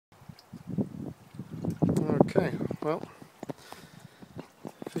Okay, well,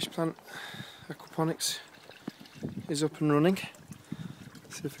 fishplant aquaponics is up and running.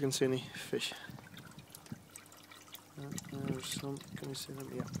 Let's see if we can see any fish. There's some. Can you see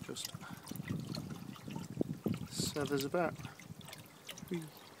them? Yeah, just. So there's about 30.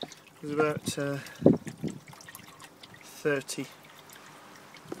 Let's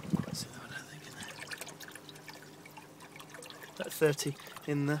see, I don't think in there. About 30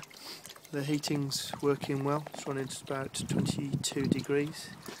 in there. The heating's working well. It's running to about 22 degrees.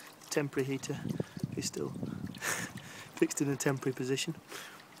 The temporary heater is still fixed in a temporary position.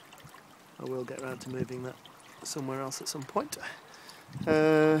 I will get around to moving that somewhere else at some point.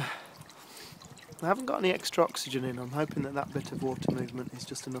 I haven't got any extra oxygen in. I'm hoping that that bit of water movement is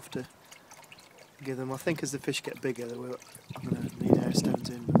just enough to give them. I think as the fish get bigger, I'm going to need air stones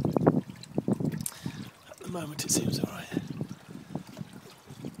in. But at the moment, it seems alright.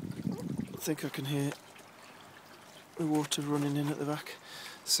 I think I can hear the water running in at the back.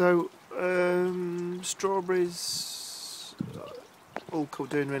 So strawberries all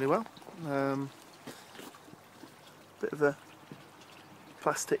doing really well. Bit of a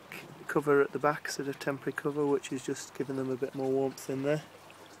plastic cover at the back, sort of temporary cover, which is just giving them a bit more warmth in there.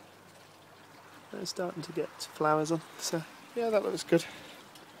 They're starting to get flowers on, so yeah, that looks good.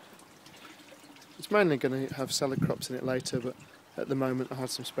 It's mainly going to have salad crops in it later, but at the moment I had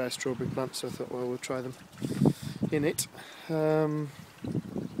some spare strawberry plants, so I thought, well, we'll try them in it. So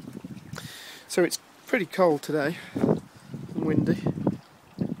it's pretty cold today and windy.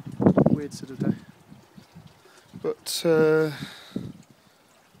 Weird sort of day. But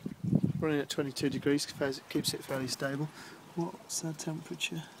running at 22 degrees keeps it fairly stable. What's the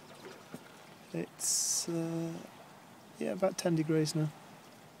temperature? It's yeah, about 10 degrees now.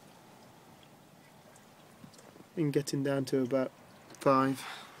 Been getting down to about 5,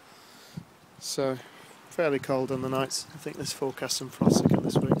 so fairly cold on the nights. I think there's forecast some frost again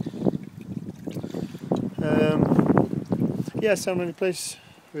this week. Yeah, so I'm really pleased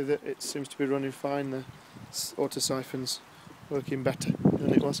with it. It seems to be running fine. The auto siphon's working better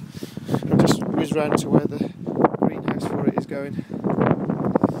than it was. I've just whizzed round to where the greenhouse for it is going.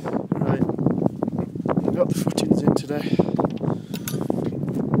 Right, I've got the footings in today.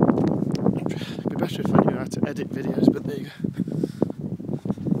 It'd be better if I knew how to edit videos, but there you go.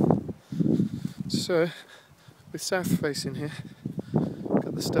 So, with south facing here,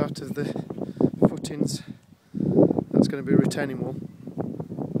 got the start of the footings. That's going to be a retaining wall,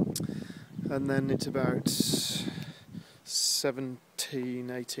 and then it's about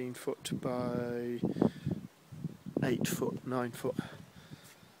 18 foot by 8 foot, 9 foot.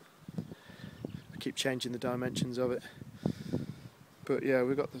 I keep changing the dimensions of it, but yeah,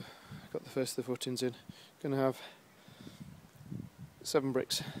 we've got the first of the footings in. Going to have 7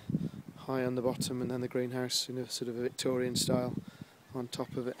 bricks high on the bottom, and then the greenhouse in a sort of a Victorian style on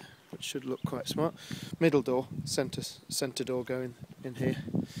top of it, which should look quite smart. Middle door, centre door going in here.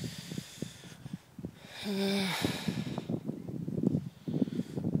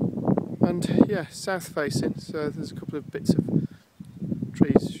 And yeah, south facing, so there's a couple of bits of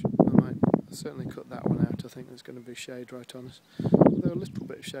trees. I might certainly cut that one out. I think there's going to be shade right on us. Although a little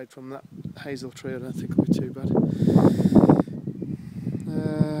bit of shade from that hazel tree I don't think will be too bad.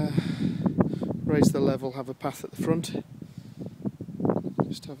 Raise the level, have a path at the front.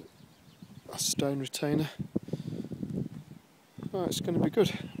 Just have a stone retainer. Oh, it's going to be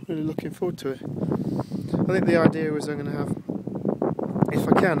good. Really looking forward to it. I think the idea was I'm going to have, if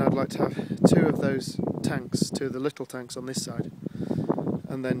I can, I'd like to have 2 of those tanks, 2 of the little tanks on this side,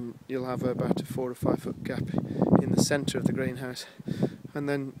 and then you'll have about a 4 or 5 foot gap in the centre of the greenhouse, and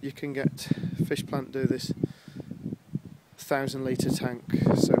then you can get fishplant do this 1,000 litre tank,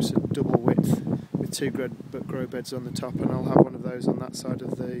 so it's a double width with 2 grow beds on the top, and I'll have one of those on that side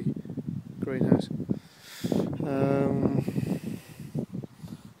of the greenhouse. And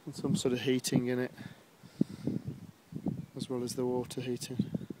some sort of heating in it, as well as the water heating.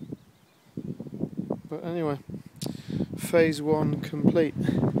 But anyway, phase 1 complete.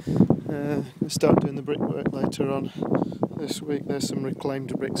 We'll start doing the brickwork later on this week. There's some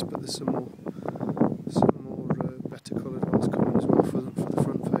reclaimed bricks, but there's some more better coloured ones coming as well for the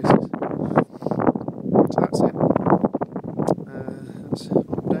front faces. So that's it. That's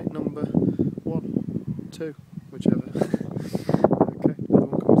update number 1, 2, whichever.